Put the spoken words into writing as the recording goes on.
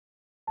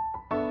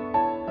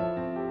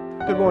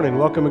Good morning.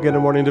 Welcome again to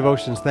Morning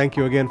Devotions. Thank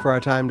you again for our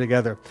time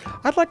together.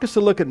 I'd like us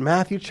to look at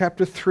Matthew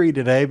chapter 3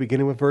 today,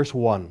 beginning with verse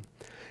 1.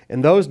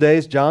 In those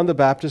days, John the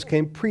Baptist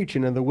came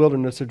preaching in the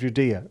wilderness of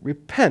Judea.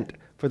 Repent,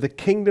 for the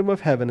kingdom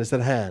of heaven is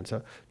at hand.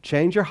 So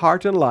change your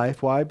heart and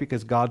life. Why?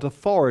 Because God's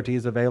authority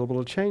is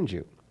available to change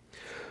you.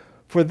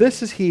 For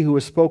this is he who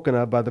was spoken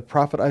of by the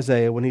prophet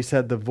Isaiah when he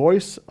said, the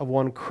voice of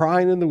one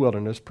crying in the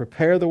wilderness,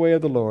 prepare the way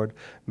of the Lord,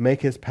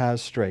 make his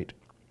paths straight.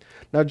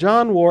 Now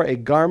John wore a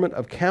garment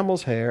of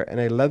camel's hair and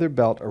a leather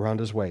belt around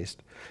his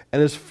waist,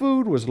 and his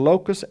food was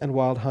locusts and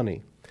wild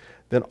honey.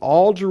 Then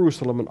all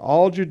Jerusalem and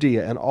all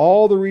Judea and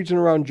all the region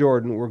around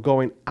Jordan were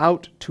going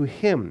out to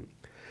him,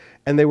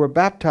 and they were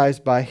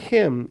baptized by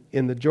him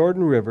in the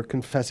Jordan River,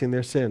 confessing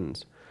their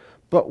sins.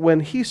 But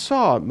when he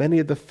saw many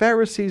of the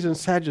Pharisees and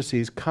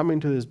Sadducees coming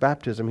to his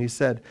baptism, he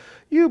said,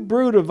 You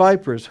brood of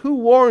vipers, who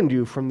warned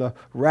you from the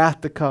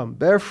wrath to come?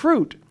 Bear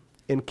fruit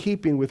in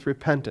keeping with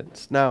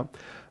repentance. Now,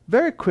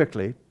 very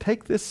quickly,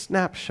 take this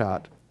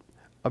snapshot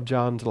of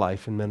John's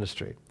life and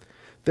ministry.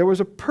 There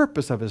was a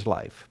purpose of his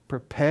life: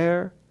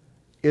 prepare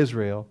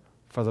Israel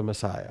for the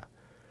Messiah.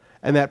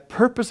 And that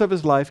purpose of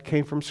his life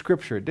came from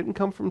Scripture. It didn't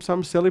come from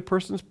some silly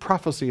person's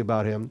prophecy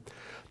about him.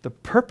 The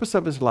purpose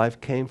of his life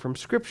came from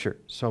Scripture.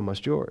 So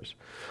must yours.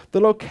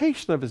 The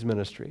location of his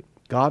ministry.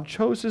 God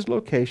chose his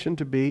location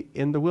to be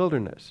in the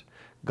wilderness.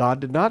 God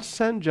did not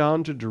send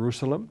John to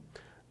Jerusalem.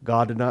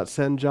 God did not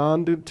send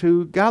John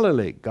to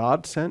Galilee.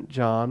 God sent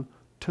John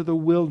to the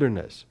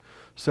wilderness.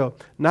 So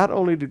not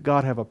only did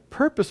God have a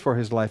purpose for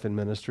his life and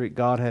ministry,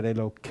 God had a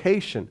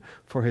location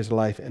for his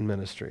life and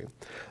ministry.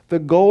 The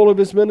goal of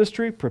his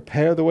ministry: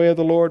 prepare the way of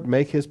the Lord,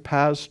 make his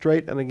paths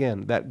straight. And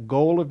again, that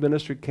goal of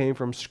ministry came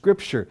from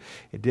Scripture.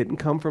 It didn't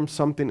come from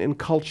something in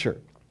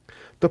culture.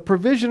 The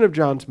provision of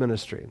John's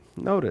ministry.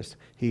 Notice,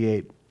 he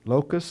ate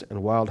locusts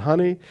and wild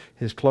honey.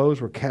 His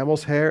clothes were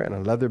camel's hair and a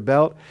leather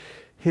belt.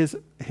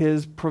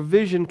 His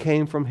provision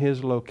came from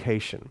his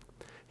location.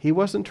 He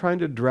wasn't trying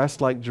to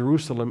dress like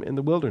Jerusalem in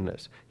the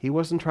wilderness. He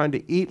wasn't trying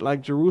to eat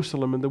like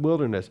Jerusalem in the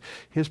wilderness.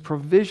 His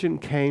provision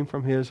came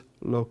from his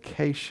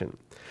location.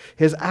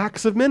 His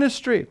acts of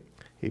ministry.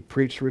 He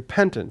preached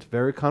repentance,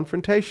 very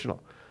confrontational.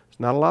 There's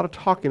not a lot of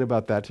talking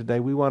about that today.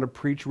 We want to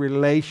preach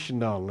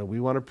relational, and we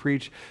want to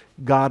preach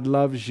God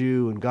loves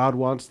you and God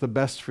wants the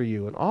best for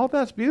you. And all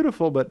that's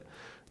beautiful, but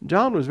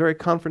John was very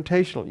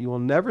confrontational. You will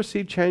never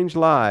see changed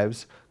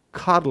lives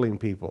coddling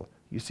people.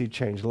 You see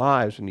changed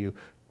lives when you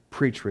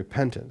preach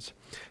repentance.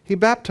 He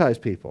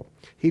baptized people.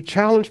 He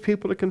challenged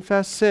people to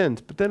confess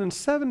sins. But then in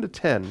 7 to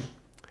 10,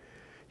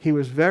 he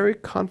was very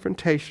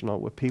confrontational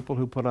with people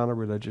who put on a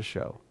religious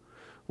show.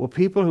 With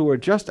people who were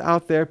just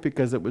out there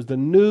because it was the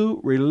new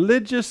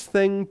religious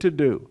thing to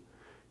do.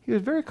 He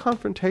was very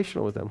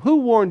confrontational with them.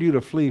 Who warned you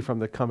to flee from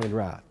the coming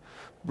wrath?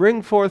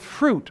 Bring forth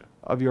fruit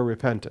of your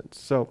repentance.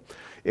 So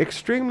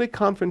extremely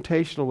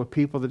confrontational with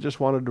people that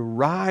just wanted to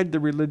ride the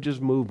religious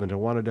movement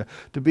and wanted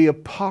to be a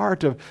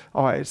part of,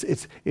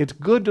 it's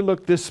good to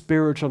look this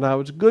spiritual now.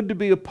 It's good to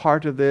be a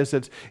part of this.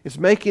 It's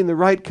making the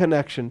right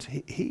connections.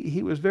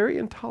 He was very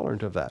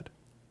intolerant of that.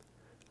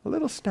 A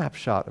little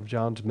snapshot of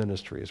John's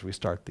ministry as we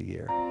start the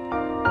year.